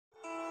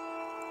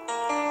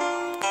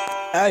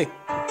Hey,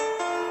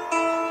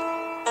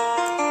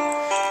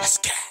 let's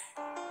go.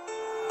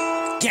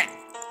 Gang.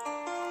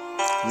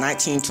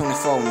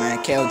 1924,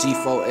 man.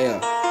 KLG4L.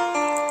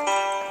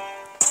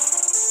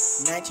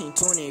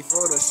 1920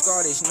 for the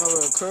Scottish, no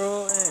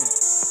recruiting.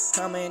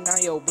 Coming down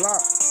your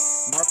block,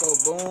 Markco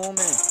booming.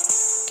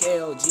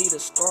 KLG the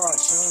squad,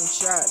 shooting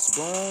shots,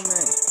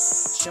 booming.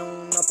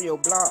 Shooting up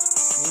your block,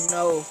 you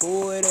know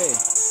who it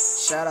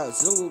is. Shout out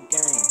Zoo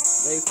Gang,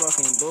 they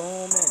fucking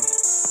booming.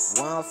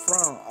 Where I'm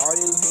from, all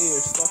you hear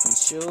is fucking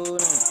shooting.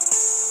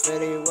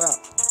 Fetty Rap,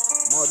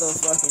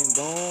 motherfucking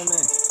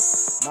booming.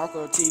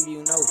 Markco TV,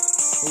 you know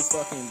who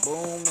fucking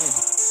booming.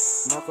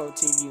 Markco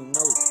TV, you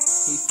know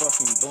he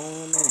fucking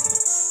booming.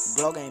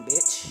 Blow game,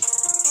 bitch,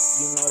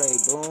 you know they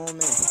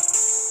booming.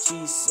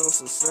 Cheese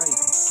sauce say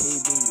he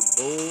be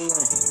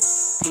boolin'.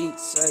 Pete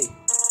say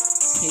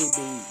he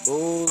be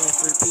boolin'.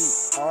 Free Pete,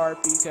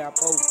 RP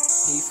Capo,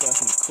 he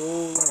fucking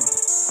coolin'.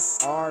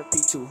 RP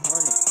 200,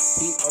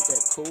 he up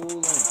that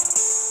coolin'.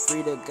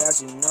 Free the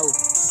guys, you know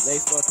they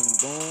fucking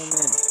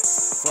booming.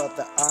 Fuck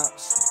the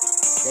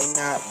ops, they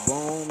not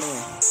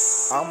booming.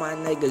 All my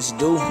niggas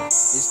do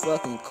is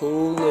fucking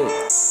cool it.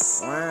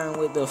 Rhyme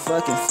with the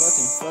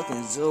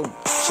fucking zoo.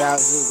 Shout out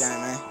Zoo Gang,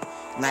 man.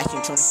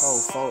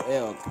 1924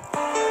 4L.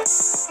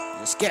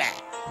 Let's get at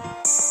it.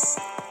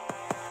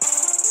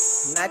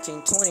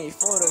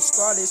 1924 the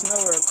Scottish, no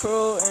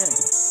recruiting.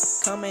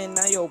 Coming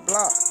down your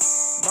block,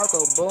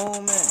 Markco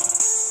booming.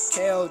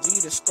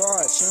 KLG the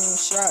squad, shooting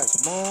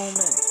shots,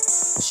 booming.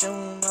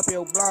 Shooting up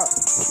your block,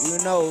 you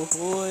know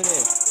who it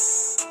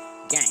is.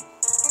 Gang.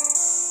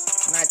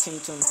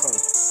 1924.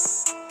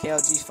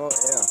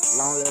 KLG4L.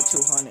 Long Lil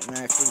 200,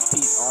 man. Free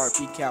Pete,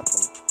 RP Capo.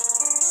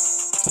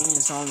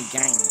 Kings on the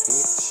gang,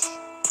 bitch.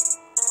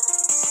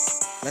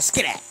 Let's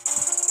get at it.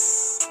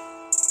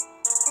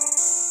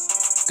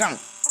 Go.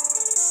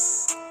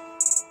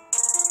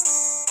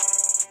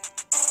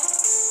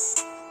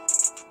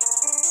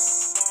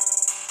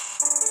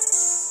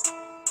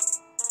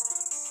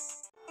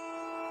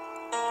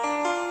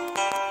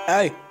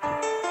 Hey,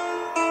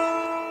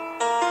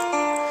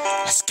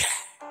 let's go.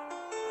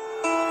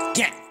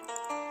 Gang.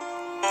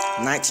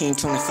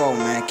 1924,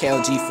 man.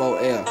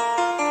 KLG4L.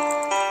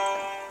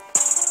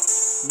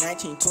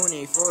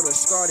 1920 for the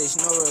Scottish,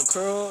 no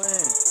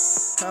recruiting.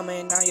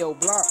 Coming down your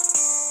block,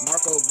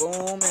 Markco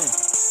booming.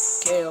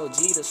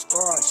 KLG the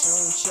squad,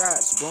 shooting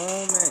shots,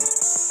 booming.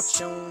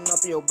 Shooting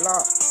up your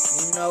block,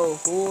 you know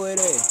who it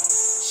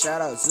is.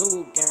 Shout out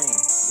Zoo Gang,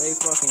 they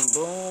fucking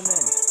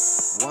booming.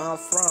 Where I'm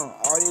from,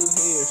 all you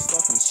hear is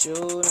fucking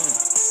shooting.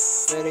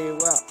 Fetty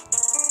Rap,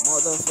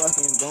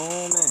 motherfucking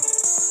booming.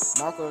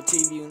 Markco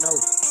TV, you know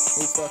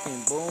who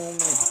fucking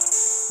booming.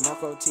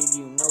 Markco TV,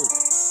 you know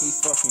he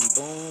fucking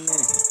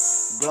booming.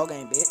 Blow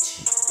game,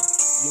 bitch,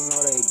 you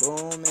know they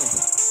booming.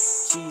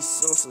 Cheese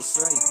sauce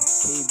say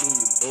he be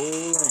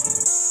boolin'.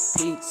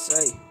 Pete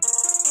say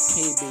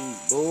he be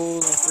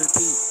boolin'. Free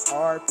Pete,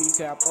 RP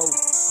Capo,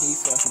 he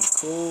fucking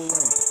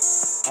coolin'.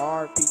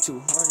 RP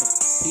 200,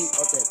 he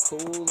up that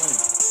coolin'.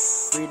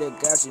 Free the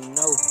guys, you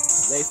know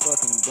they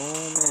fucking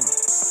booming.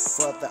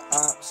 Fuck the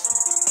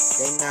ops,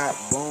 they not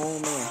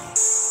booming.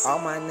 All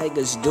my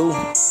niggas do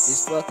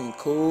is fucking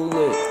cool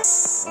it.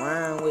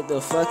 Rhyme with the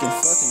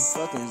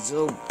fucking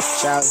zoo.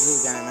 Shout out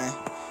Zoo Gang, man.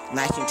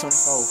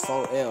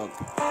 1924 4L.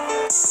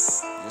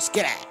 Let's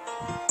get at it.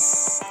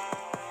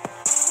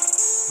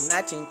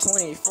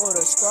 1924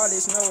 the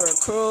Scottish, no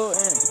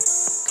recruiting.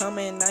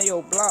 Coming down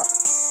your block,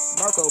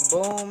 Markco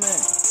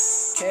booming.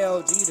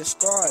 KLG the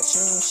squad,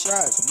 shooting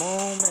shots,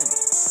 booming.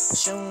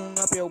 Shooting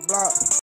up your block.